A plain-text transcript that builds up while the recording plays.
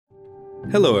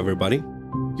Hello everybody.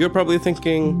 You're probably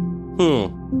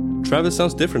thinking, Travis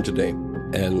sounds different today.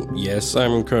 And yes,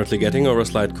 I'm currently getting over a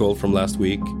slight cold from last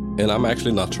week, and I'm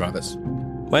actually not Travis.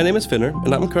 My name is Finner,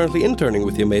 and I'm currently interning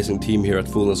with the amazing team here at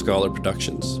Fool and Scholar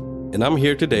Productions. And I'm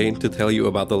here today to tell you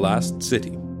about The Last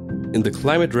City. In the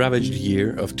climate-ravaged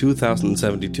year of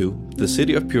 2072, the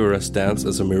city of Pura stands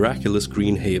as a miraculous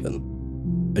green haven.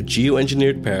 A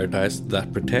geoengineered paradise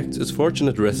that protects its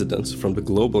fortunate residents from the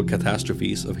global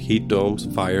catastrophes of heat domes,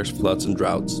 fires, floods, and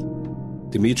droughts.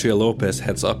 Demetria Lopez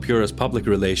heads up Pura's public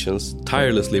relations,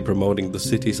 tirelessly promoting the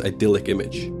city's idyllic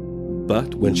image.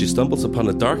 But when she stumbles upon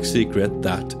a dark secret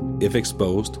that, if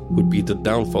exposed, would be the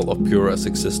downfall of Pura's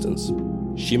existence,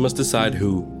 she must decide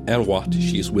who and what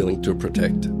she is willing to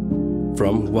protect.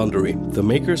 From Wondery, the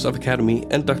makers of Academy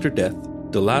and Dr. Death,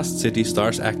 The Last City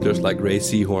stars actors like Ray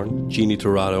Seahorn, Jeannie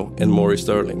Torrado, and Maury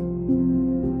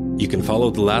Sterling. You can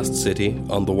follow The Last City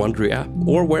on the Wondery app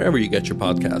or wherever you get your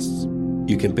podcasts.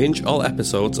 You can binge all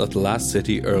episodes of The Last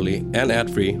City early and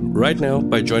ad-free right now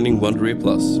by joining Wondery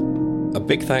Plus. A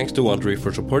big thanks to Wondery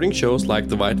for supporting shows like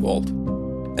The White Vault.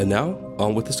 And now,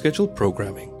 on with the scheduled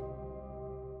programming.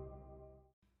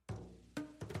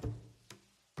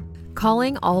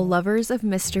 Calling all lovers of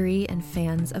mystery and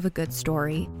fans of a good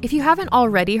story. If you haven't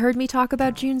already heard me talk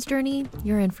about June's Journey,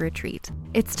 you're in for a treat.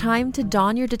 It's time to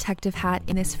don your detective hat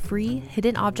in this free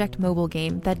hidden object mobile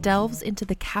game that delves into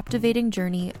the captivating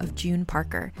journey of June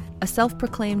Parker, a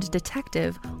self-proclaimed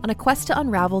detective on a quest to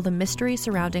unravel the mystery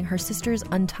surrounding her sister's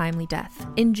untimely death.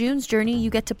 In June's Journey, you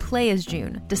get to play as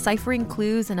June, deciphering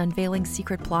clues and unveiling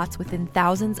secret plots within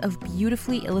thousands of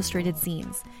beautifully illustrated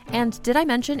scenes. And did I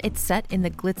mention it's set in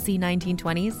the glitzy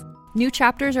 1920s? New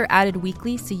chapters are added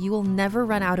weekly, so you will never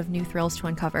run out of new thrills to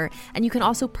uncover, and you can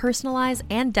also personalize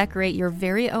and decorate your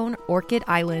very own Orchid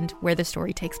Island where the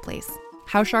story takes place.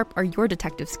 How sharp are your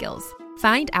detective skills?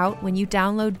 Find out when you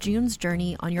download June's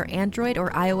Journey on your Android or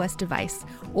iOS device,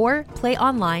 or play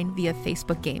online via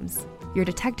Facebook Games. Your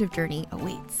detective journey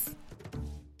awaits.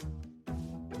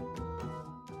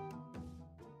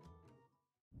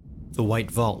 The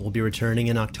White Vault will be returning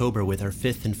in October with our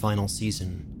 5th and final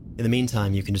season. In the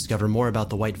meantime, you can discover more about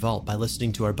the White Vault by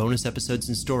listening to our bonus episodes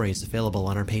and stories available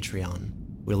on our Patreon.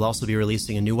 We'll also be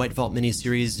releasing a new White Vault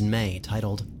miniseries in May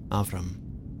titled Avram.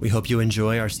 We hope you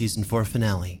enjoy our Season 4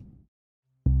 finale.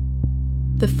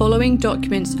 The following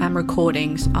documents and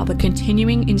recordings are the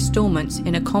continuing installments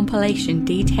in a compilation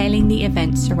detailing the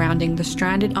events surrounding the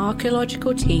stranded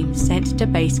archaeological team sent to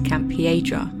Base Camp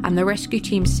Piedra and the rescue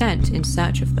team sent in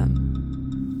search of them.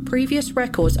 Previous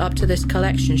records up to this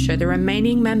collection show the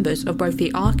remaining members of both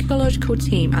the archaeological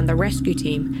team and the rescue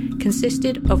team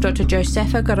consisted of Dr.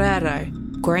 Josefa Guerrero,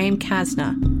 Graham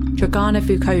Kasner, Dragana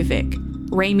Vukovic,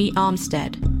 Raimi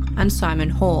Armstead, and Simon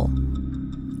Hall.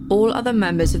 All other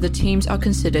members of the teams are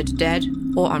considered dead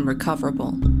or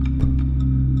unrecoverable.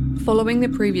 Following the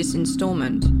previous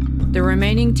installment, the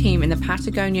remaining team in the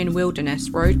Patagonian wilderness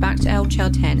rode back to El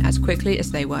Chalten as quickly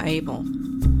as they were able.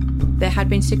 There had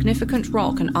been significant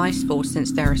rock and icefall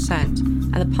since their ascent,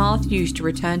 and the path used to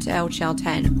return to El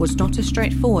Chalten was not as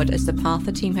straightforward as the path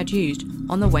the team had used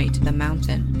on the way to the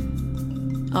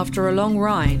mountain. After a long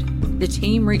ride, the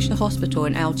team reached the hospital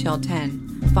in El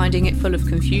Chalten, finding it full of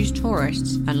confused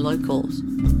tourists and locals.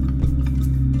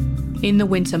 In the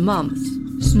winter months,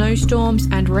 snowstorms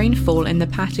and rainfall in the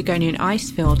Patagonian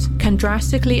icefields can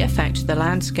drastically affect the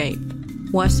landscape.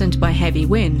 Worsened by heavy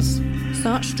winds,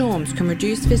 such storms can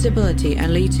reduce visibility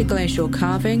and lead to glacial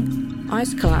calving,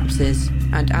 ice collapses,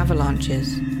 and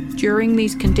avalanches. During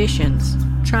these conditions,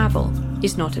 travel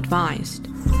is not advised.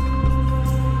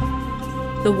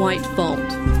 The White Vault.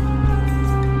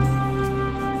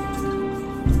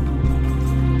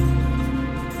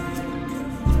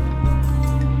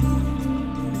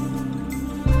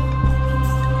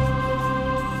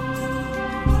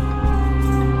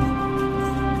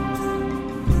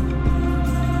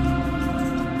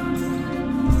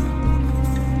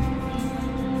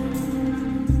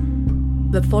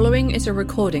 The following is a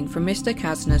recording from Mr.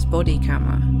 Kasner's body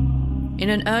camera. In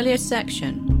an earlier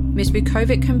section, Ms.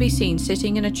 Vukovic can be seen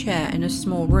sitting in a chair in a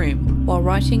small room while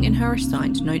writing in her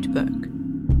assigned notebook.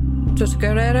 Dr.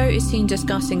 Guerrero is seen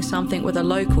discussing something with a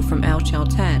local from El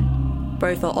Chalten.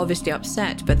 Both are obviously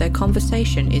upset, but their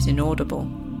conversation is inaudible.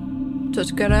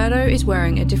 Dr. Guerrero is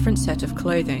wearing a different set of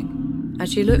clothing, and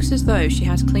she looks as though she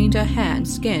has cleaned her hair and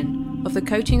skin of the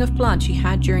coating of blood she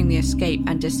had during the escape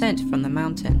and descent from the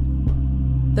mountain.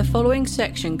 The following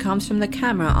section comes from the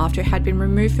camera after it had been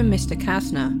removed from Mr.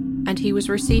 Kasner, and he was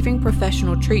receiving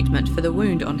professional treatment for the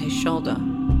wound on his shoulder.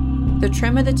 The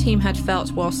tremor the team had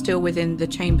felt while still within the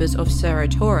chambers of Cerro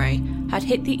Torre had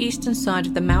hit the eastern side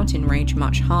of the mountain range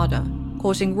much harder,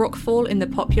 causing rockfall in the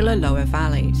popular lower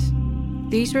valleys.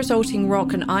 These resulting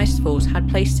rock and ice falls had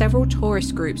placed several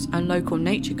tourist groups and local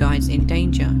nature guides in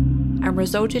danger, and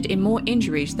resulted in more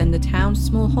injuries than the town's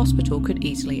small hospital could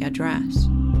easily address.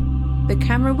 The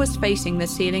camera was facing the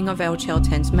ceiling of El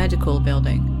Chalten's medical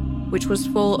building, which was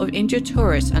full of injured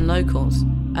tourists and locals,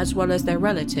 as well as their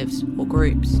relatives or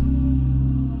groups.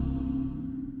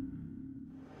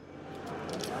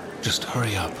 Just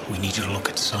hurry up. We need you to look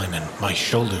at Simon. My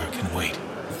shoulder can wait.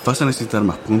 Vas a necesitar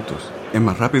más puntos. Es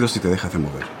más rápido si te dejas de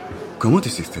mover. ¿Cómo te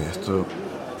hiciste esto?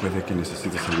 Puede que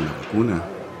necesites alguna vacuna.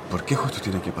 ¿Por qué justo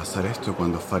tiene que pasar esto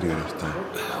cuando Farid no está?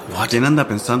 What? ¿Quién anda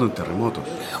pensando en terremotos?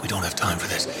 We don't have time for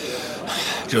this.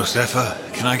 Josefa,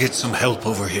 can I get some help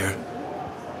over here?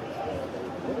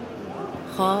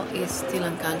 Hall is still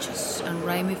unconscious, and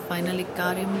Raimi finally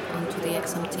got him onto the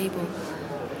exam table.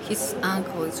 His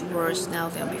ankle is worse now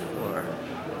than before.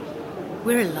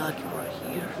 We're lucky we're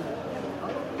here.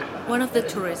 One of the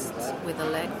tourists with a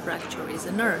leg fracture is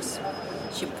a nurse.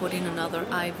 She put in another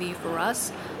IV for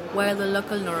us, while the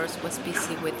local nurse was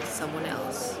busy with someone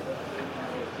else.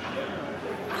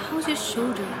 How's your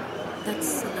shoulder?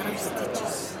 That's a lot of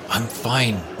stitches. I'm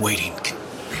fine waiting.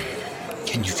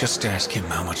 Can you just ask him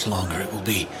how much longer it will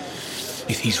be?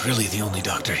 If he's really the only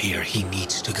doctor here, he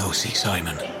needs to go see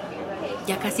Simon.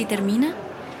 ¿Ya casi termina?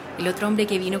 El otro hombre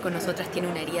que vino con nosotras tiene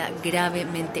una herida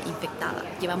gravemente infectada.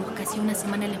 Llevamos casi una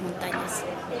semana en las montañas.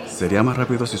 Sería más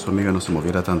rápido si su amiga no se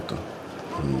moviera tanto.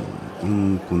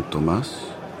 Un punto más.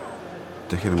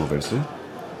 Deje de moverse.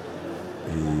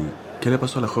 ¿Y qué le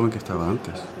pasó a la joven que estaba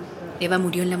antes? Eva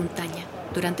murió en la montaña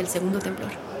durante el segundo temblor.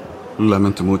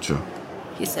 Lamento mucho.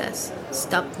 He says,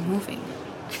 stop moving.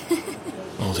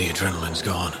 All the adrenaline's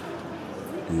gone.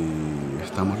 Y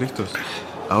estamos listos.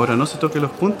 Ahora no se toque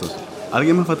los puntos.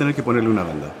 Alguien más va a tener que ponerle una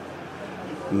banda.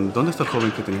 ¿Dónde está el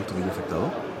joven que tenía el tobillo infectado?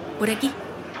 Por aquí.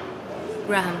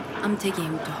 Graham, I'm taking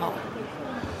him to Hall.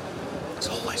 It's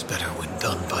always better when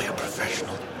done by a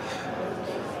professional.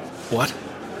 What?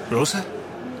 Rosa?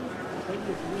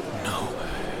 No.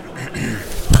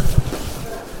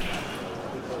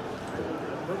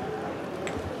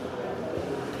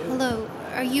 Hello,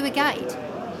 are you a guide?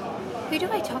 Who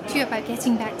do I talk to about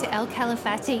getting back to El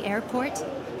Calafate Airport?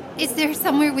 Is there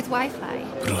somewhere with Wi-Fi?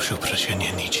 Proszę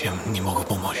prosienia, niczym nie mogę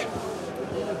pomóc.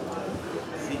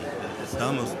 Sí,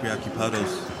 estamos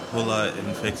preocupados por la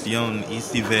infección y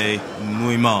se ve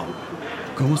muy mal.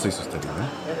 ¿Cómo se hizo esta herida?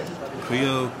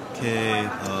 Creo que...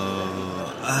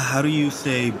 how do you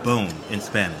say bone in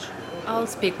Spanish? I'll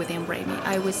speak with him, Raimi.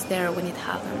 I was there when it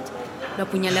happened. Lo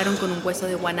apuñalaron con un hueso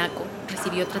de guanaco.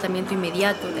 Recibió tratamiento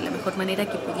inmediato, de la mejor manera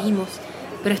que pudimos.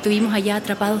 Pero estuvimos allá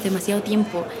atrapados demasiado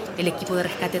tiempo. El equipo de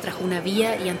rescate trajo una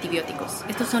vía y antibióticos.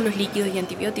 Estos son los líquidos y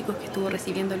antibióticos que estuvo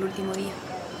recibiendo el último día.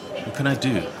 What can I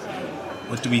do?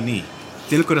 What do we need?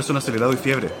 Tiene el corazón acelerado y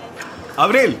fiebre.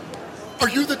 ¡Abril!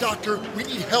 Are you the doctor? We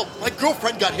need help. My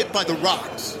girlfriend got hit by the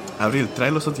rocks. Abril,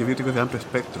 trae los antibióticos de amplio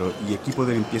espectro y equipo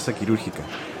de limpieza quirúrgica.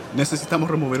 Necesitamos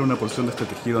remover una porción de este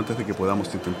tejido antes de que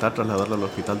podamos intentar trasladarlo al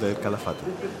hospital de El Calafate.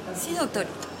 Sí, doctor,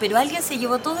 pero alguien se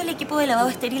llevó todo el equipo de lavado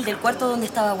estéril del cuarto donde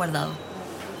estaba guardado.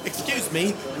 Excuse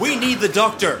me, we need the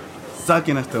doctor.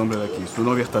 Saquen a este hombre de aquí, su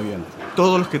novia está bien.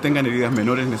 Todos los que tengan heridas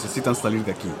menores necesitan salir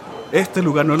de aquí. Este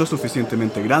lugar no es lo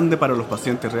suficientemente grande para los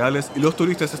pacientes reales y los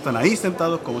turistas están ahí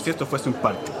sentados como si esto fuese un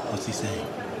parque. What's he saying?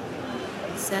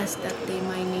 He says that they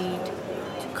might need to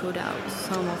cut out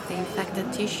some of the infected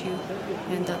tissue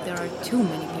and that there are too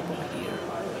many people here.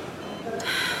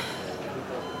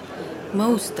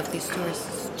 Most of these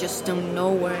tourists just don't know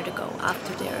where to go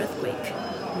after the earthquake.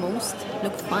 Most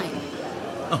look fine.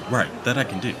 Oh, right, that I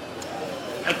can do.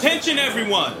 Attention,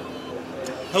 everyone!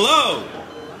 Hello!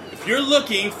 If you're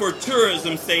looking for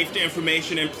tourism safety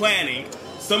information and planning,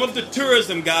 some of the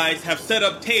tourism guides have set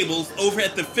up tables over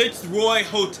at the Fitzroy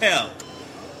Hotel.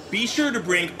 Be sure to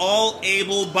bring all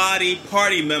able-bodied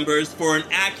party members for an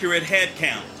accurate head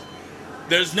count.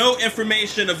 There's no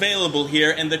information available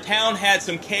here, and the town had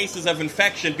some cases of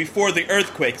infection before the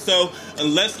earthquake, so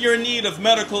unless you're in need of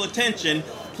medical attention,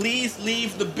 please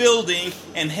leave the building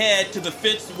and head to the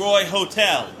Fitzroy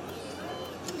Hotel.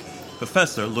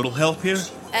 Professor, a little help here?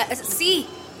 Sí.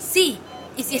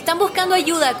 Y si están buscando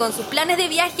ayuda con sus planes de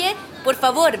viaje, por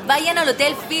favor, vayan al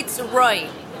Hotel Fitzroy.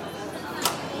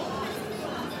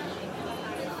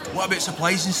 What about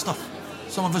supplies and stuff?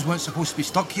 Some of us weren't supposed to be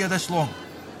stuck here this long.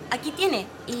 Aquí tiene,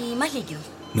 y más líquidos.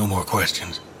 No more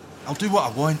questions. I'll do what I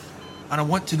want, and I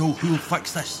want to know who'll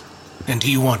fix this. And do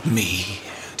you want me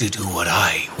to do what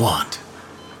I want?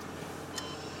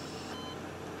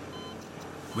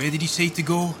 Where did he say to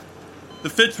go? The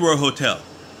Fitzroy Hotel,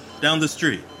 down the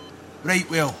street. Right,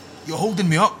 well, you're holding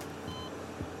me up.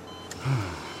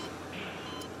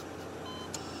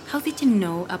 How did you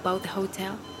know about the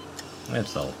hotel?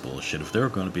 That's all bullshit. If they were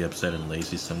going to be upset and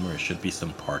lazy somewhere, it should be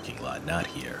some parking lot, not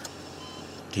here.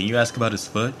 Can you ask about his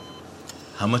foot?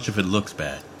 How much of it looks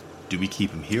bad? Do we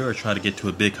keep him here or try to get to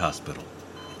a big hospital?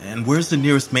 And where's the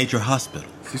nearest major hospital?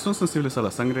 Si son sensibles a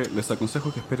la sangre, les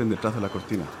aconsejo que esperen detrás de la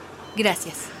cortina.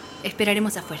 Gracias.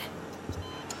 Esperaremos afuera.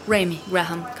 Raimi,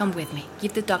 Graham, come with me.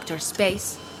 Give the doctor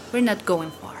space. We're not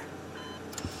going far.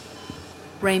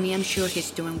 Raimi, I'm sure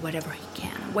he's doing whatever he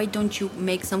can. Why don't you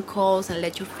make some calls and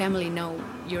let your family know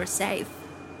you're safe?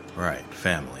 Right,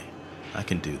 family. I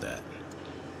can do that.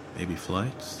 Maybe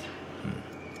flights?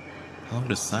 How long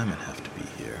does Simon have to be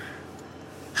here?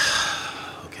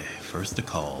 Okay, first the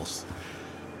calls.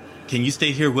 Can you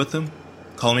stay here with him?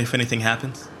 Call me if anything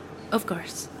happens? Of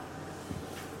course.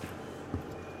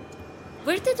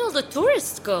 Where did all the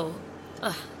tourists go?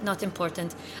 Not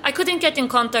important. I couldn't get in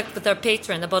contact with our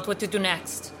patron about what to do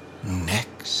next.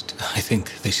 Next? I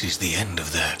think this is the end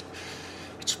of that.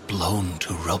 It's blown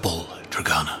to rubble,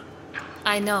 Dragana.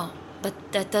 I know, but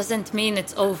that doesn't mean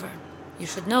it's over. You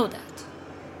should know that.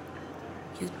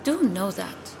 You do know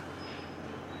that.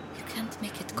 You can't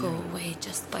make it go away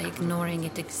just by ignoring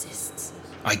it exists.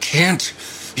 I can't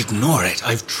ignore it.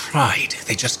 I've tried.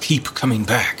 They just keep coming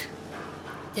back.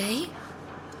 They?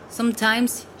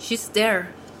 Sometimes she's there.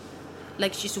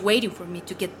 Like she's waiting for me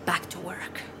to get back to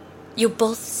work. You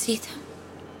both see them?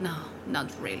 No,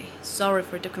 not really. Sorry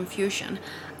for the confusion.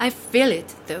 I feel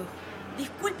it, though.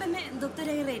 Discúlpeme,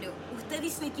 doctora Guerrero. Usted y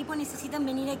su equipo necesitan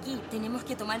venir aquí. Tenemos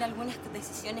que tomar algunas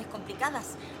decisiones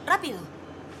complicadas. ¡Rápido!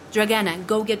 Dragana,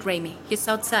 go get Raimi. He's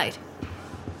outside.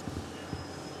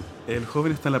 El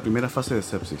joven está en la primera fase de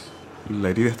sepsis. La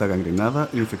herida está gangrenada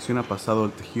y la infección ha pasado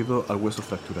del tejido al hueso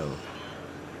fracturado.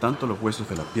 Tanto los huesos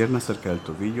de la pierna cerca del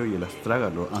tobillo y el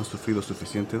astrágalo han sufrido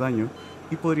suficiente daño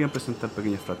y podrían presentar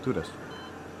pequeñas fracturas,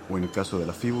 o en el caso de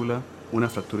la fíbula, una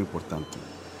fractura importante,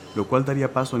 lo cual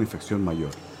daría paso a una infección mayor.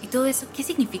 ¿Y todo eso qué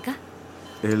significa?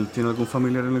 ¿Él tiene algún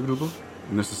familiar en el grupo?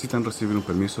 Necesitan recibir un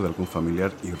permiso de algún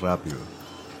familiar y rápido,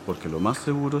 porque lo más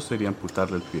seguro sería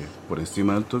amputarle el pie, por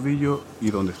encima del tobillo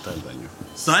y donde está el daño.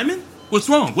 Simon? What's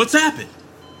wrong? What's happened?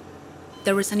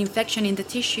 There is an infection in the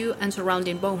tissue and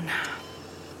surrounding bone.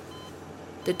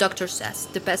 The doctor says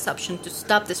the best option to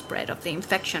stop the spread of the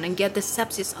infection and get the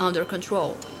sepsis under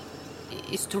control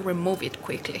is to remove it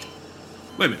quickly.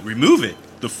 Wait a minute, remove it?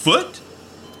 The foot?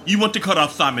 You want to cut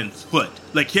off Simon's foot?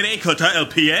 Like quiere cortar el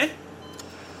pie?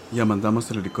 Ya mandamos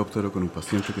el helicóptero con un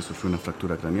paciente que sufrió una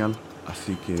fractura craneal,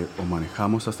 así que o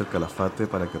manejamos hasta el Calafate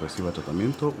para que reciba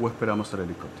tratamiento o esperamos al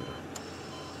helicóptero.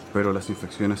 Pero las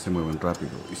infecciones se mueven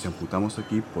rápido y si amputamos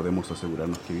aquí podemos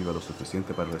asegurarnos que viva lo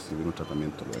suficiente para recibir un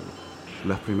tratamiento luego.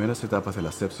 Las primeras etapas de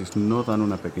la sepsis no dan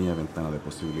una pequeña ventana de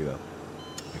posibilidad.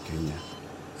 Pequeña.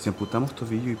 Si amputamos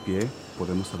tobillo y pie,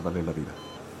 podemos salvarle la vida.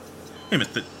 Wait a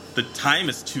minute, the time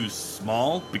is too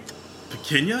small?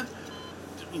 Pequeña?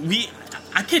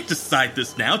 I can't decide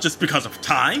this now just because of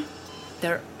time.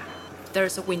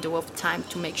 There's a window of time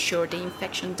to make sure the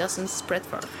infection doesn't spread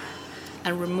further.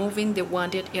 And removing the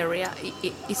wounded area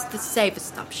is the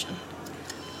safest option.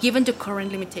 Given the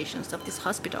current limitations of this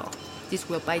hospital, this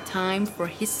will buy time for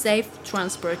his safe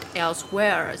transport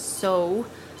elsewhere, so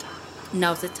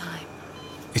now's the time.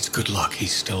 It's good luck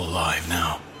he's still alive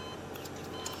now.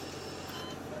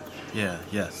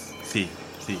 Yes. See.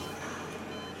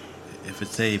 If it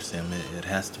saves him, it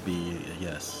has to be a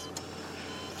yes.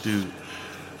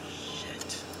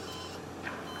 Shit.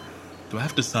 Do I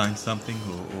have to sign something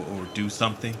or do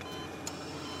something?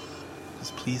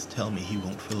 Just please tell me he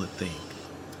won't feel a thing.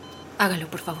 Hágalo,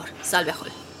 por favor. Salve a Hall.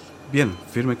 Bien,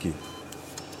 firme aquí.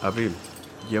 Abril,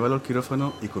 llévalo al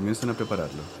quirófano y comiencen a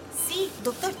prepararlo. Sí,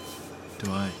 doctor.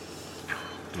 Do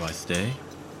I stay?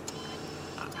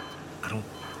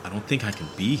 I don't think I can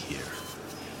be here.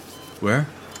 Where?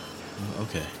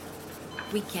 Okay.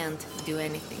 We can't do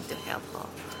anything to help Hall,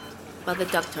 but the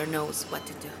doctor knows what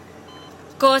to do.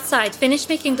 Go outside, finish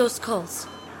making those calls.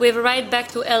 We'll ride back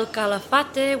to El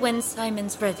Calafate when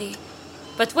Simon's ready.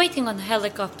 But waiting on a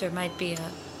helicopter might be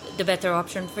the better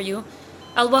option for you.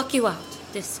 I'll walk you out.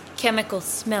 This chemical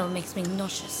smell makes me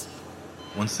nauseous.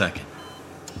 1 second.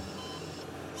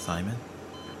 Simon,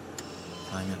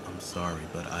 I'm sorry,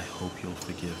 but I hope you'll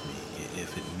forgive me.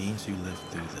 If it means you live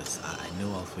through this, I know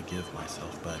I'll forgive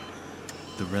myself, but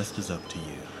the rest is up to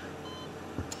you.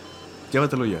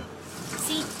 Llévatelo ya.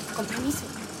 Sí, con permiso.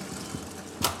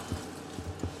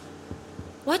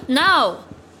 What now?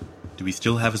 Do we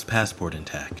still have his passport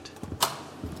intact?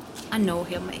 I know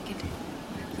he'll make it.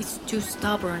 He's too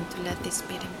stubborn to let this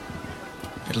beat him.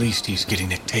 At least he's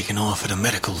getting it taken off at a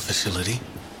medical facility.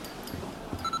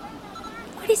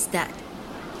 What is that?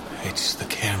 It's the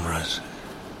cameras.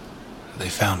 They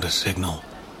found a signal.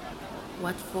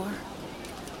 What for?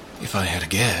 If I had a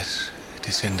guess,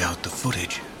 to send out the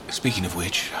footage. Speaking of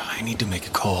which, I need to make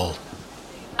a call.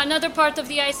 Another part of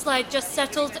the ice slide just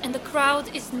settled and the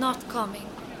crowd is not coming.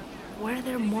 Were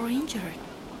there more injured?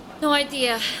 No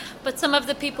idea, but some of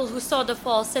the people who saw the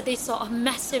fall said they saw a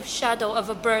massive shadow of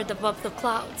a bird above the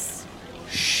clouds.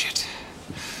 Shit.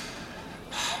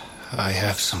 I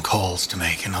have some calls to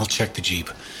make, and I'll check the Jeep.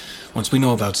 Once we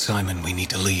know about Simon, we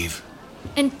need to leave.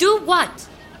 And do what?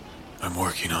 I'm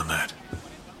working on that.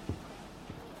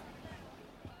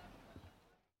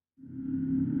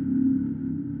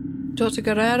 Dr.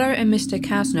 Guerrero and Mr.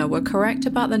 Kasner were correct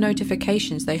about the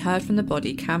notifications they heard from the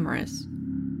body cameras.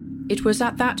 It was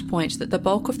at that point that the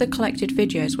bulk of the collected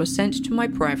videos were sent to my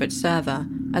private server,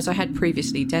 as I had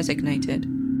previously designated.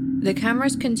 The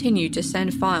cameras continued to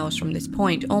send files from this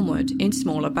point onward in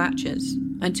smaller batches,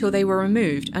 until they were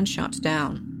removed and shut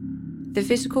down. The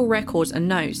physical records and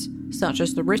notes, such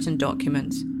as the written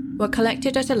documents, were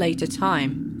collected at a later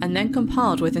time, and then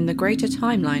compiled within the greater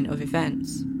timeline of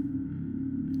events.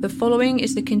 The following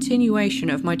is the continuation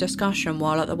of my discussion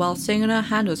while at the Walsingerna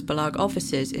Handelsbolag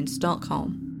offices in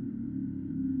Stockholm.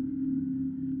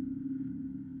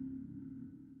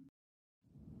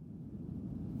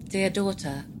 Dear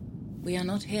daughter, we are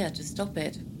not here to stop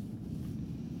it.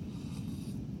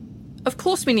 Of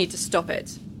course we need to stop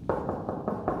it.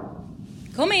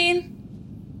 Come in!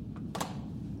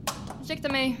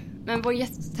 Ursäkta mig, men vår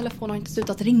gästs telefon har inte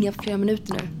slutat ringa för flera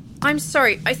minuter nu. I'm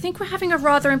sorry, I think we're having a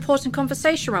rather important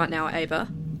conversation right now, Ava.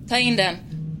 Ta in den.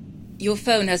 Your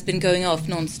phone has been going off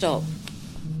non-stop.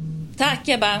 Tack,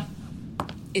 Ebba.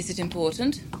 Is it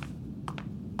important?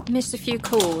 Missed a few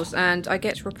calls and I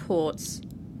get reports.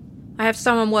 I have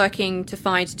someone working to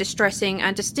find distressing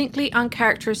and distinctly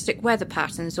uncharacteristic weather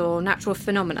patterns or natural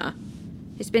phenomena.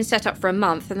 It's been set up for a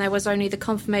month and there was only the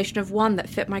confirmation of one that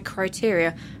fit my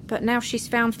criteria, but now she's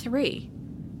found 3.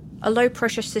 A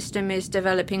low-pressure system is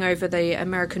developing over the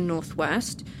American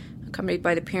Northwest, accompanied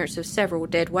by the appearance of several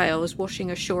dead whales washing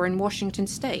ashore in Washington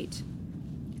state.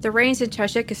 The rains in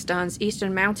Tajikistan's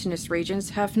eastern mountainous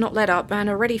regions have not let up and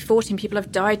already 14 people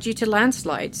have died due to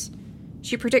landslides.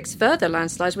 She predicts further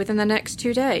landslides within the next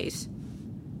 2 days.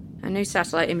 And new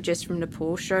satellite images from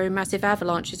Nepal show massive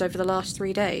avalanches over the last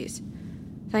 3 days.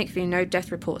 Thankfully, no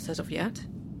death reports as of yet.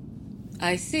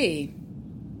 I see.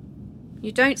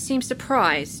 You don't seem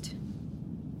surprised.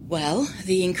 Well,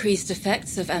 the increased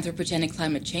effects of anthropogenic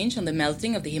climate change on the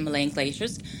melting of the Himalayan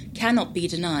glaciers cannot be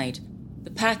denied.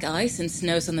 The pack ice and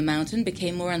snows on the mountain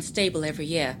became more unstable every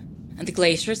year, and the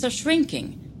glaciers are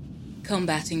shrinking.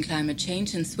 Combating climate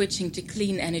change and switching to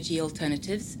clean energy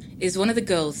alternatives is one of the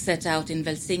goals set out in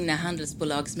Walsingerna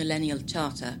Handelsbolag's Millennial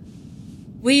Charter.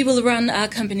 We will run our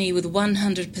company with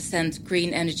 100%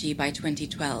 green energy by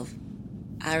 2012.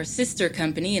 Our sister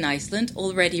company in Iceland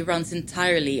already runs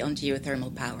entirely on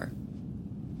geothermal power.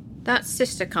 That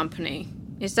sister company,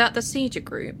 is that the Seeger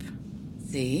Group?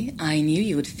 See, I knew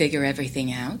you would figure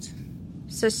everything out.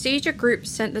 So Seeger Group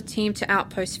sent the team to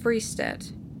Outpost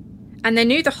Freestead. And they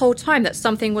knew the whole time that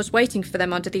something was waiting for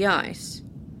them under the ice.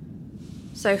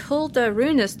 So Hulda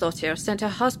Runesdottir sent her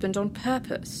husband on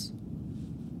purpose.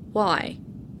 Why?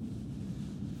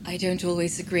 I don't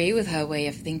always agree with her way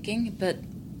of thinking, but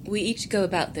we each go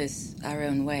about this our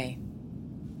own way.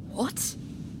 What?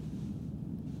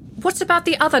 What about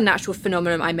the other natural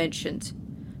phenomenon I mentioned?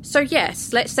 So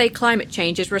yes, let's say climate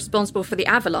change is responsible for the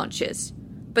avalanches.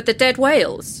 But the dead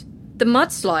whales? The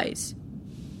mudslides?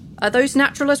 Are those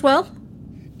natural as well?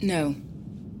 No.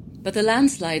 But the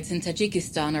landslides in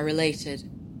Tajikistan are related.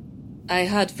 I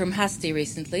heard from Hasti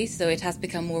recently, so it has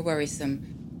become more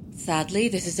worrisome. Sadly,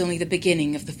 this is only the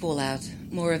beginning of the fallout.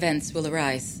 More events will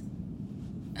arise.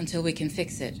 Until we can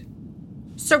fix it.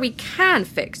 So we can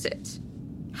fix it?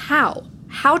 How?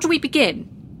 How do we begin?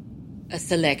 A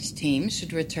select team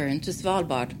should return to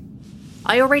Svalbard.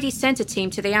 I already sent a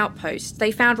team to the outpost.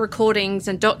 They found recordings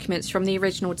and documents from the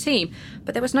original team,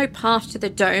 but there was no path to the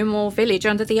dome or village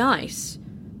under the ice.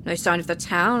 No sign of the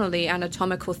town or the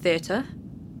anatomical theatre.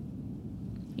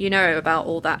 You know about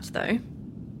all that, though.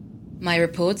 My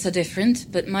reports are different,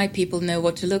 but my people know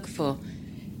what to look for.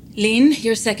 Lynn,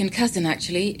 your second cousin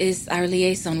actually, is our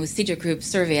liaison with Seeger Group's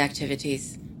survey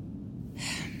activities.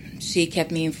 She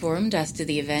kept me informed as to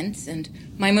the events, and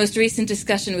my most recent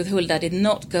discussion with Hulda did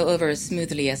not go over as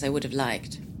smoothly as I would have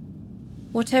liked.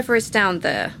 Whatever is down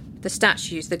there, the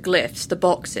statues, the glyphs, the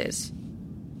boxes,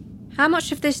 How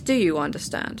much of this do you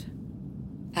understand?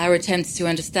 Our attempts to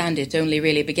understand it only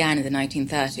really began in the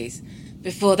 1930s.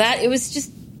 Before that, it was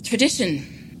just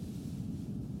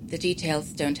tradition. The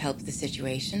details don't help the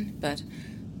situation, but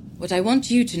what I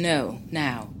want you to know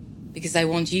now, because I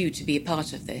want you to be a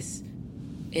part of this,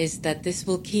 is that this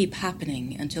will keep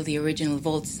happening until the original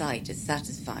vault site is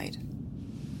satisfied.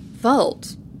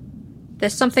 Vault?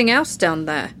 There's something else down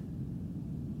there.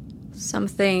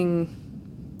 Something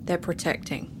they're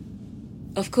protecting.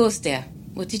 Of course, dear.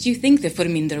 What did you think the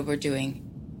Forminder were doing?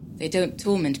 They don't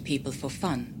torment people for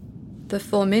fun. The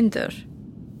Forminder?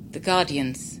 The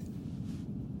Guardians.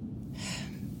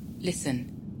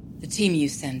 Listen, the team you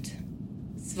sent.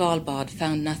 Svalbard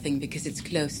found nothing because it's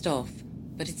closed off,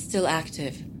 but it's still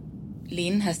active.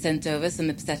 Lin has sent over some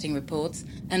upsetting reports,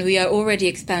 and we are already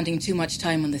expanding too much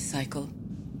time on this cycle.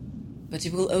 But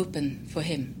it will open for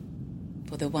him,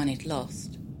 for the one it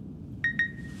lost.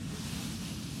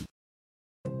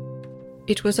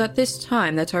 It was at this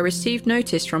time that I received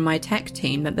notice from my tech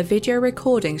team that the video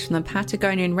recordings from the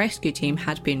Patagonian rescue team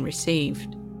had been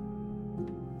received.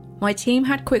 My team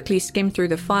had quickly skimmed through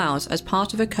the files as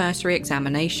part of a cursory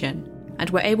examination, and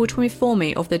were able to inform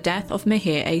me of the death of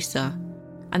Mihir Asa,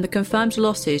 and the confirmed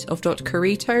losses of Dr.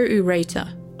 Carito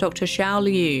Ureta, Dr. Xiao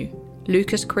Liu,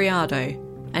 Lucas Criado,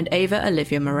 and Ava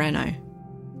Olivia Moreno.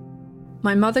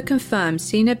 My mother confirmed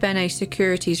Sina Bene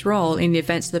Security's role in the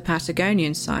events of the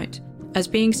Patagonian site as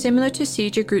being similar to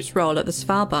Seja Group's role at the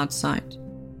Svalbard site.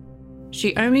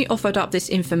 She only offered up this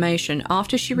information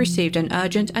after she received an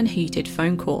urgent and heated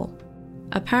phone call.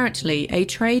 Apparently, a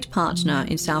trade partner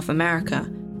in South America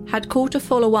had called to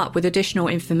follow up with additional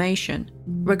information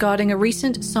regarding a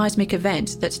recent seismic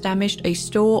event that damaged a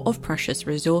store of precious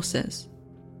resources.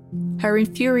 Her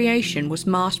infuriation was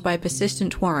masked by a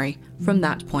persistent worry from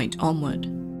that point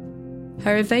onward.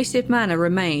 Her evasive manner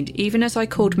remained even as I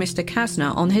called Mr.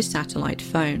 Kasner on his satellite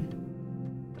phone.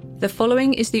 The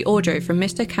following is the audio from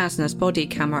Mr. Kasner's body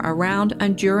camera around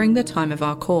and during the time of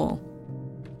our call.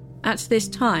 At this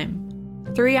time,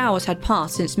 3 hours had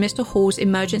passed since Mr. Hall's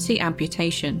emergency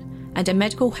amputation, and a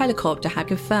medical helicopter had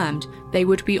confirmed they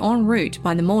would be en route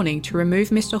by the morning to remove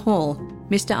Mr. Hall,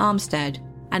 Mr. Armstead,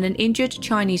 and an injured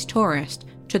Chinese tourist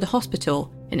to the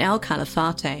hospital in El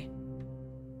Calafate.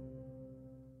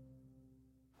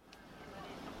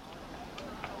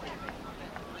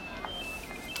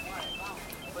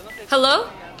 Hello?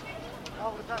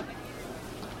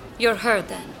 You're heard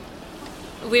then.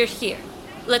 We're here.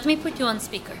 Let me put you on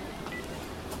speaker.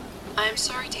 I am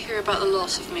sorry to hear about the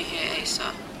loss of Mihir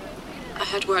Asa. I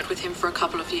had worked with him for a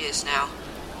couple of years now.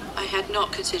 I had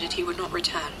not considered he would not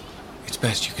return. It's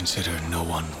best you consider no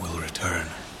one will return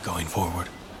going forward.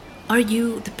 Are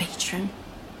you the patron?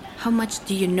 How much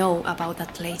do you know about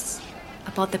that place?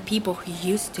 About the people who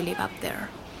used to live up there?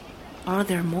 Are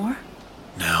there more?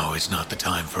 Now is not the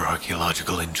time for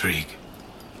archaeological intrigue.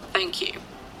 Thank you.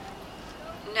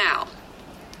 Now,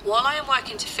 while I am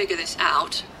working to figure this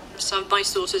out, some of my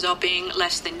sources are being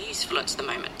less than useful at the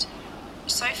moment.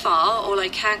 So far, all I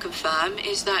can confirm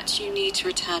is that you need to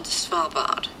return to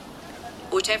Svalbard.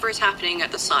 Whatever is happening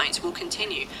at the site will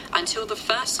continue until the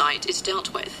first site is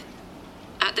dealt with.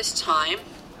 At this time,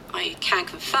 I can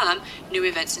confirm new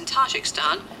events in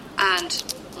Tajikistan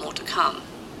and more to come.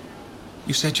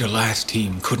 You said your last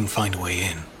team couldn't find a way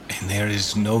in, and there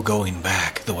is no going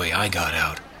back the way I got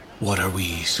out. What are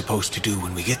we supposed to do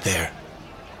when we get there?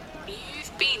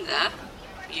 You've been there.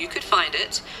 You could find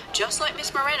it, just like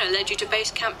Miss Moreno led you to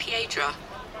Base Camp Piedra.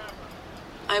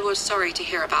 I was sorry to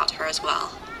hear about her as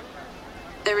well.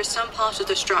 There is some part of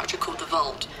the structure called the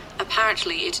vault.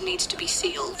 Apparently it needs to be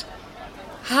sealed.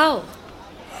 How?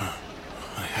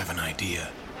 I have an idea.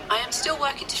 I am still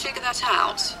working to figure that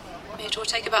out. It will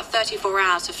take about 34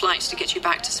 hours of flights to get you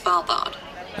back to Svalbard.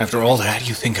 After all that,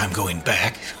 you think I'm going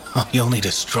back? You'll need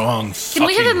a strong Can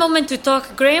we have a moment to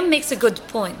talk? Graham makes a good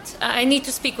point. I need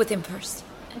to speak with him first.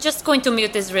 Just going to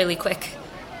mute this really quick.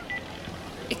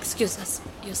 Excuse us,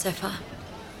 Josefa.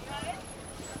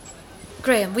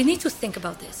 Graham, we need to think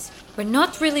about this. We're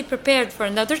not really prepared for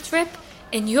another trip,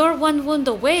 and you're one wound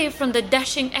away from the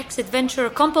dashing ex-adventurer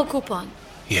combo coupon.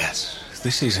 Yes,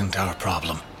 this isn't our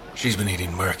problem. She's been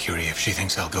eating mercury if she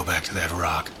thinks I'll go back to that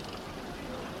rock.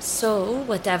 So,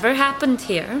 whatever happened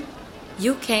here,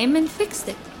 you came and fixed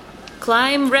it.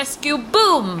 Climb, rescue,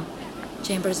 boom!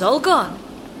 Chamber's all gone.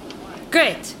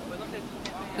 Great.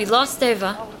 We lost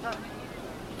Eva.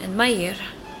 And Mihir.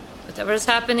 Whatever's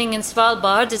happening in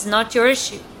Svalbard is not your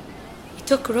issue. We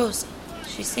took Rosa.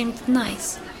 She seemed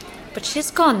nice. But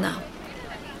she's gone now.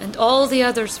 And all the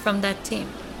others from that team.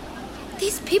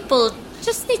 These people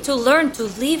just need to learn to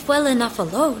leave well enough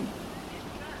alone.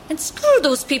 And screw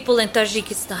those people in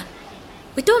Tajikistan.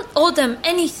 We don't owe them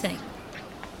anything.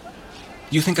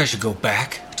 You think I should go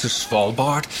back to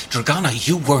Svalbard? Dragana,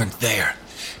 you weren't there.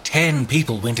 10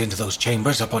 people went into those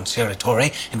chambers up on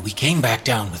Seratore, and we came back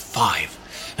down with 5.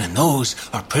 And those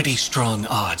are pretty strong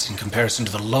odds in comparison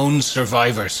to the lone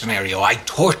survivor scenario I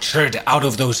tortured out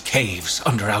of those caves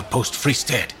under Outpost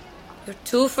Fristead. You're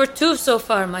 2 for 2 so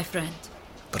far, my friend.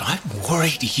 But I'm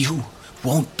worried you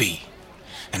won't be.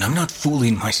 And I'm not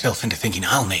fooling myself into thinking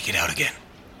I'll make it out again.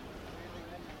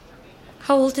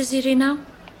 How old is Iri now?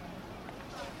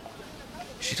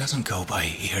 She doesn't go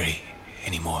by Iri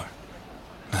anymore.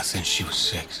 Not since she was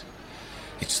 6.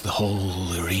 It's the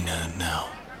whole Irina now.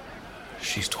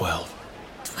 She's 12.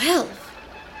 12?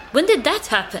 When did that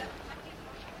happen?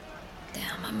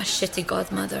 Damn, I'm a shitty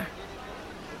godmother.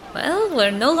 Well,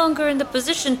 we're no longer in the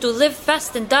position to live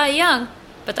fast and die young,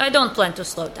 but I don't plan to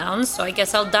slow down, so I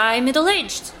guess I'll die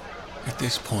middle-aged. At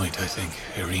this point, I think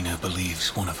Irina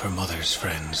believes one of her mother's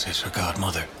friends is her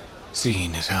godmother,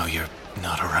 seeing as how you're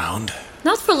not around.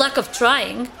 Not for lack of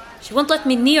trying. She won't let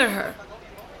me near her.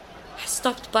 I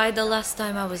stopped by the last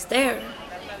time I was there.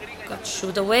 Got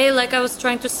shooed away like I was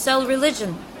trying to sell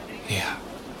religion. Yeah.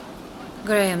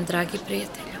 Graham, dragi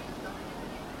priatelju.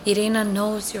 Irina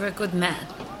knows you're a good man.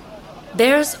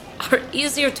 Bears are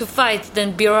easier to fight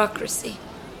than bureaucracy.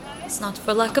 It's not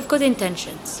for lack of good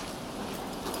intentions.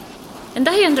 And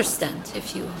I understand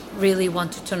if you really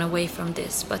want to turn away from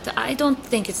this, but I don't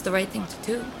think it's the right thing to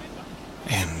do.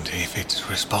 And if it's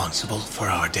responsible for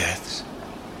our deaths?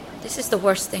 This is the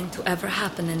worst thing to ever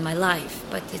happen in my life,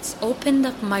 but it's opened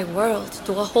up my world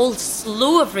to a whole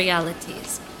slew of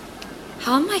realities.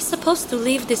 How am I supposed to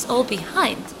leave this all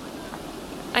behind?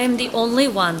 I am the only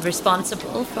one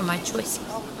responsible for my choices.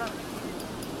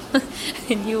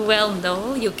 And you well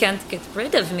know you can't get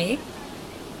rid of me.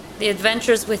 The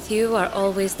adventures with you are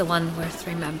always the one worth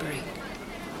remembering.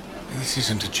 This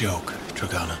isn't a joke,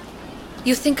 Dragana.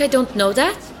 You think I don't know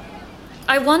that?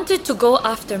 I wanted to go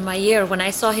after Mayer when I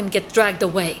saw him get dragged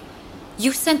away.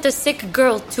 You sent a sick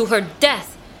girl to her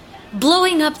death,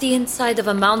 blowing up the inside of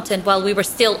a mountain while we were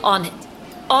still on it.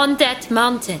 On that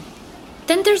mountain.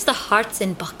 Then there's the hearts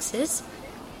in boxes.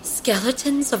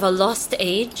 Skeletons of a lost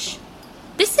age.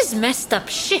 This is messed up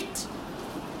shit.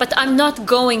 But I'm not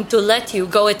going to let you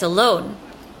go it alone.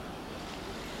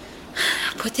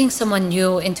 Putting someone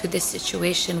new into this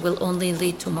situation will only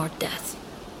lead to more death.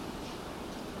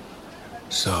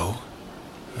 So,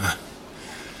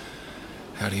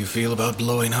 how do you feel about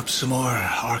blowing up some more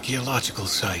archaeological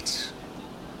sites?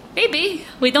 Maybe.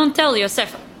 We don't tell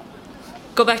Yosefa.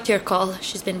 Go back to your call.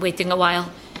 She's been waiting a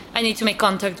while. I need to make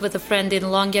contact with a friend in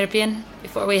Longyearbyen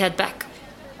before we head back.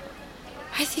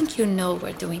 I think you know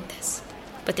we're doing this.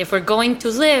 But if we're going to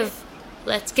live,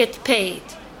 let's get paid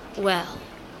well.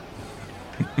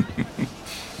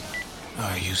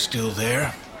 Are you still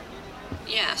there?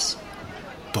 Yes.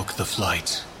 Book the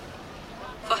flights.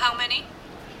 For how many?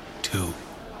 2.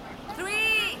 3!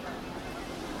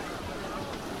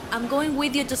 I'm going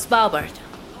with you to Svalbard.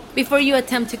 Before you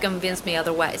attempt to convince me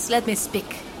otherwise, let me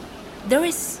speak. There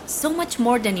is so much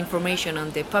more than information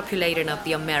on the populating of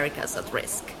the Americas at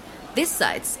risk. These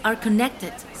sites are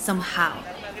connected somehow.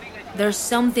 There's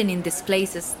something in these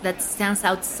places that stands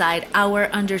outside our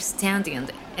understanding,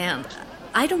 and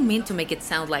I don't mean to make it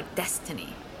sound like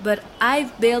destiny, but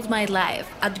I've built my life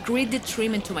at great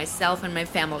detriment to myself and my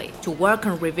family to work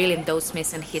on revealing those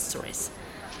missing histories.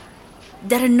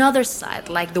 That another site,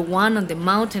 like the one on the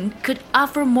mountain, could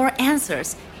offer more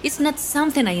answers is not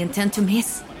something I intend to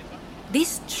miss.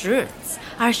 These truths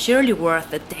are surely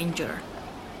worth the danger.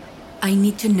 I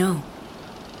need to know.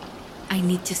 I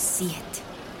need to see it.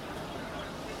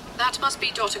 That must be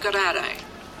Dr. Guerrero.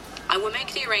 I will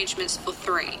make the arrangements for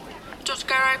 3. Dr.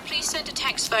 Guerrero, please send a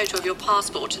text photo of your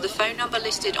passport to the phone number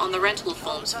listed on the rental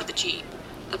forms for the Jeep.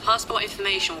 The passport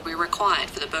information will be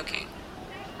required for the booking.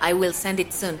 I will send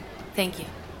it soon. Thank you.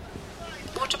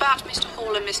 What about Mr.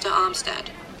 Hall and Mr. Armstead?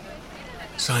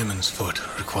 Simon's foot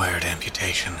required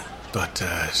amputation, but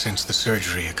since the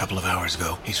surgery a couple of hours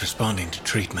ago, he's responding to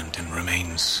treatment and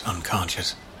remains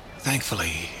unconscious.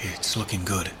 Thankfully, it's looking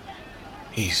good.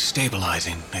 He's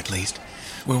stabilizing, at least.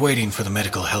 We're waiting for the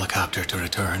medical helicopter to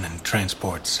return and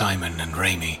transport Simon and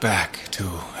Raimi back to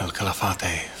El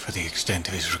Calafate for the extent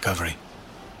of his recovery.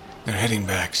 They're heading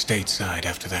back stateside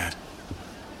after that.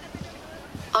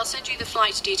 I'll send you the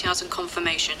flight details and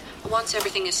confirmation once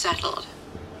everything is settled.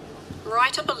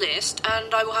 Write up a list,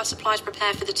 and I will have supplies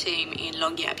prepared for the team in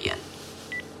Longyearbyen.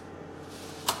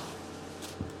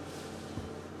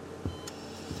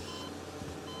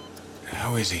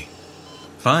 How is he?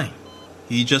 Fine.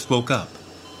 He just woke up.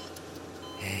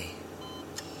 Hey.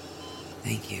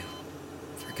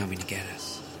 coming to get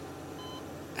us.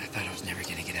 I thought I was never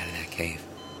going to get out of that cave.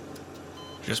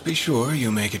 Just be sure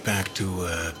you make it back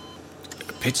to,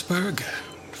 Pittsburgh?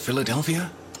 Philadelphia?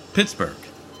 Pittsburgh.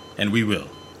 And we will,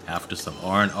 after some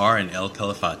R&R in El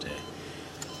Calafate.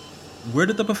 Where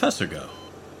did the professor go?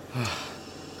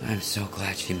 I'm so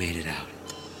glad she made it out.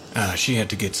 She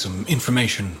had to get some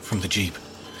information from the Jeep.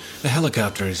 The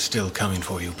helicopter is still coming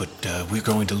for you, but we're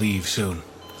going to leave soon.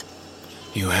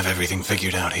 You have everything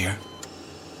figured out here?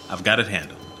 I've got it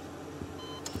handled.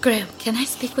 Graham, can I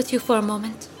speak with you for a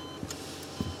moment?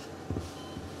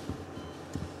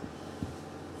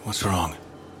 What's wrong?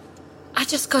 I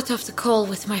just got off the call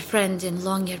with my friend in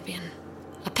Longyearbyen.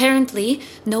 Apparently,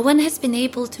 no one has been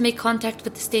able to make contact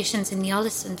with the stations in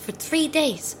Yalesund for 3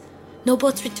 days. No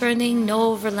boats returning,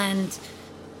 no overland.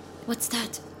 What's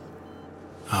that?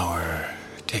 Our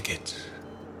ticket.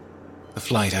 The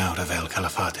flight out of El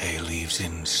Calafate leaves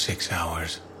in 6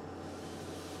 hours.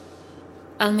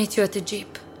 I'll meet you at the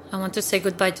Jeep. I want to say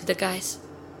goodbye to the guys.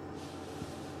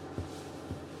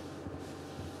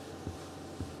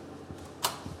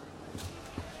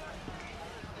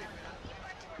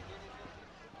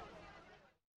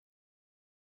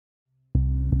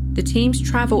 The team's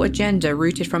travel agenda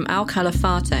routed from El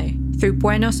Calafate through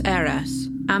Buenos Aires,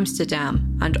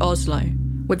 Amsterdam, and Oslo,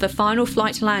 with the final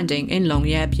flight landing in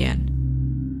Longyearbyen.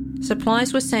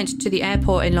 Supplies were sent to the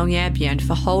airport in Longyearbyen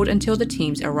for hold until the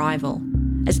team's arrival,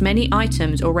 as many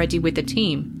items already with the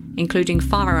team, including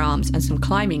firearms and some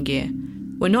climbing gear,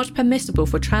 were not permissible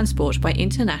for transport by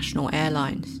international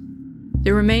airlines.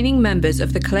 The remaining members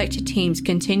of the collected teams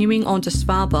continuing on to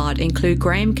Svalbard include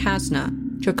Graham Kasner,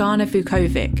 Dragana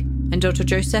Vukovic, and Dr.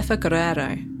 Josefa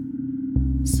Guerrero.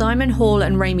 Simon Hall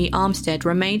and Raimi Armstead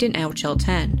remained in El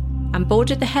Chaltén and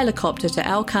boarded the helicopter to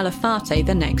El Calafate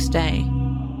the next day.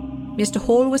 Mr.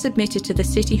 Hall was admitted to the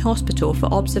city hospital for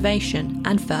observation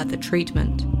and further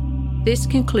treatment. This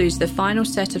concludes the final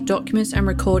set of documents and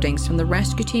recordings from the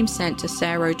rescue team sent to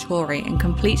Cerro Torre and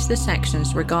completes the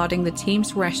sections regarding the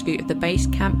team's rescue of the base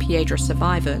Camp Piedra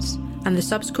survivors and the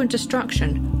subsequent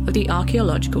destruction of the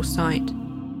archaeological site.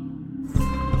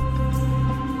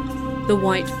 The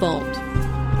White Vault.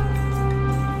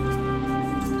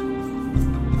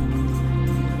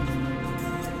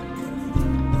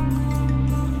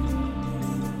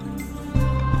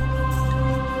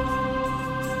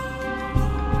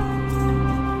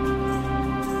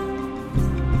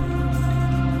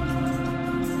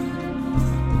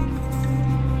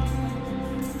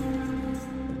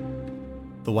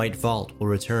 The White Vault will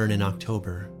return in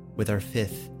October with our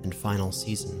 5th and final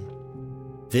season.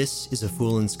 This is a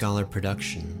Fool and Scholar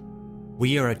production.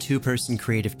 We are a 2-person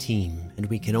creative team, and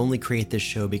we can only create this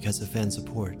show because of fan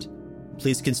support.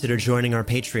 Please consider joining our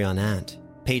Patreon at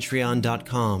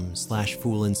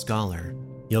patreon.com/foolandscholar.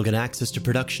 You'll get access to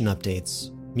production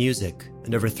updates, music,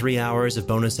 and over 3 hours of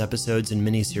bonus episodes and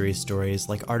miniseries stories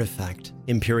like Artifact,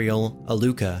 Imperial,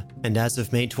 Aluka, and as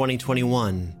of May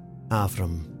 2021,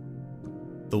 Avram.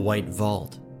 The White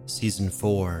Vault, Season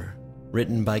 4,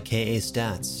 written by K.A.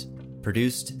 Stats,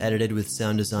 produced, edited with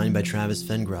sound design by Travis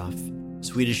Vengroff,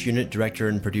 Swedish unit director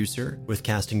and producer, with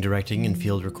casting, directing, and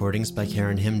field recordings by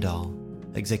Karen Himdahl,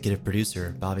 executive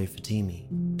producer Bobby Fatimi,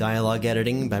 dialogue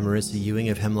editing by Marissa Ewing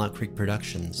of Hemlock Creek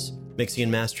Productions, mixing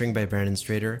and mastering by Brandon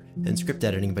Strader, and script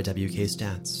editing by WK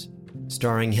Stats.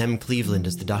 Starring Hem Cleveland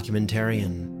as the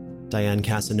documentarian, Diane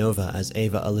Casanova as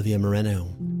Ava Olivia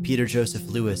Moreno, Peter Joseph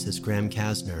Lewis as Graham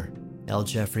Kasner, L.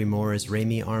 Jeffrey Moore as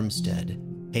Raimi Armstead,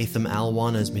 Haitham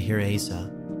Alwan as Mahir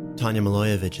Asa, Tanya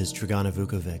Milojevic as Dragana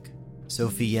Vukovic,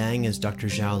 Sophie Yang as Dr.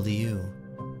 Zhao Liu,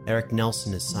 Eric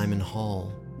Nelson as Simon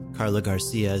Hall, Carla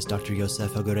Garcia as Dr.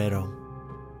 Josefa Guerrero,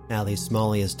 Ali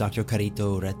Smalley as Dr.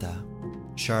 Carito Ureta,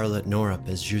 Charlotte Norup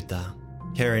as Juta,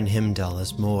 Karen Himdahl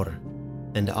as Mor,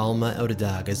 and Alma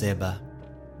Odedag as Eba.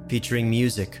 Featuring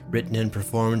music written and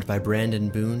performed by Brandon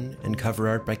Boone and cover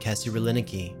art by Cassie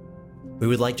Relinicki. We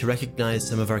would like to recognize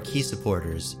some of our key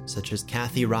supporters, such as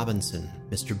Kathy Robinson,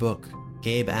 Mr. Book,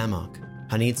 Gabe Amok,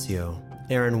 Hanizio,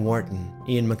 Aaron Wharton,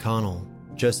 Ian McConnell,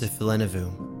 Joseph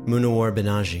Villeneuve, Munawar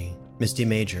Benaji, Misty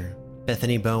Major,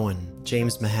 Bethany Bowen,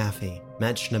 James Mahaffey,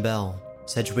 Matt Schnabel,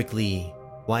 Sedgwick Lee,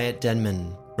 Wyatt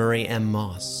Denman, Murray M.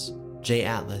 Moss, Jay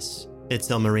Atlas,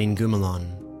 Itzel Marine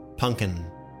Gumalon, Punkin,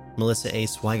 Melissa A.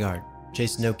 Swigart,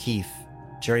 Jason O'Keefe,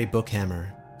 Jerry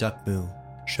Bookhammer, Duck Moo,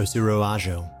 Shosuro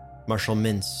Ajo, Marshall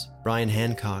Mintz, Brian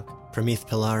Hancock, Pramith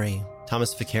Pillari,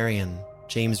 Thomas Vicarian,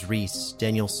 James Reese,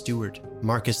 Daniel Stewart,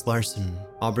 Marcus Larson,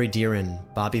 Aubrey Deeran,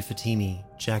 Bobby Fatimi,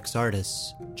 Jack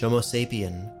Sardis, Jomo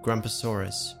Sapien,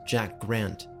 Grumpasaurus, Jack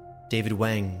Grant, David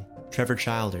Wang, Trevor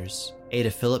Childers, Ada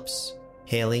Phillips,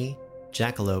 Haley,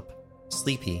 Jackalope,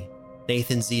 Sleepy,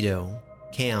 Nathan Zito,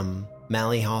 Cam,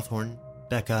 Mally Hawthorne,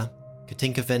 Becca,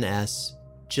 Katinka Van S.,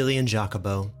 Jillian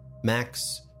Jacobo,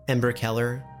 Max, Ember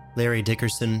Keller, Larry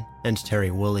Dickerson, and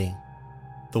Terry Woolley.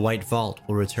 The White Vault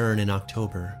will return in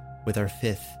October with our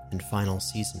 5th and final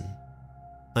season.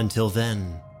 Until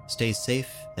then, stay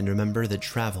safe and remember that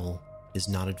travel is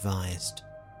not advised.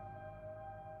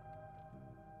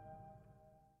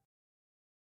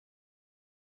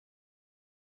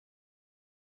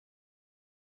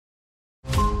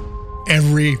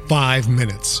 Every 5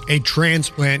 minutes, a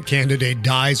transplant candidate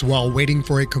dies while waiting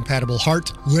for a compatible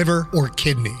heart, liver, or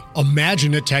kidney.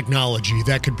 Imagine a technology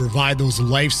that could provide those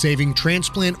life-saving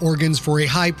transplant organs for a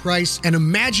high price, and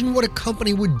imagine what a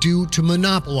company would do to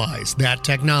monopolize that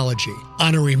technology.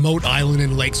 On a remote island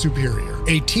in Lake Superior,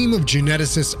 a team of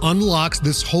geneticists unlocks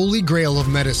this holy grail of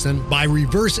medicine by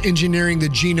reverse engineering the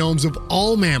genomes of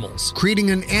all mammals,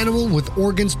 creating an animal with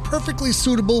organs perfectly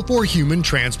suitable for human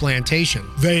transplantation.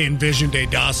 They envisioned a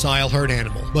docile herd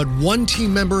animal, but one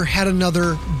team member had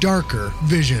another, darker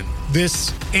vision.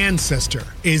 This ancestor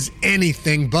is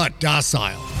anything but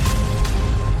docile.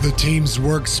 The team's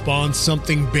work spawned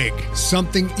something big,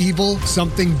 something evil,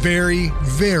 something very,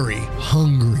 very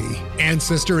hungry.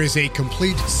 Ancestor is a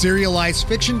complete serialized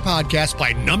fiction podcast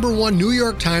by #1 New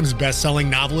York Times bestselling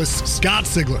novelist Scott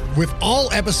Sigler, with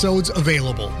all episodes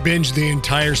available. Binge the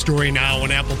entire story now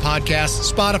on Apple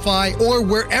Podcasts, Spotify, or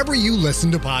wherever you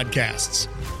listen to podcasts.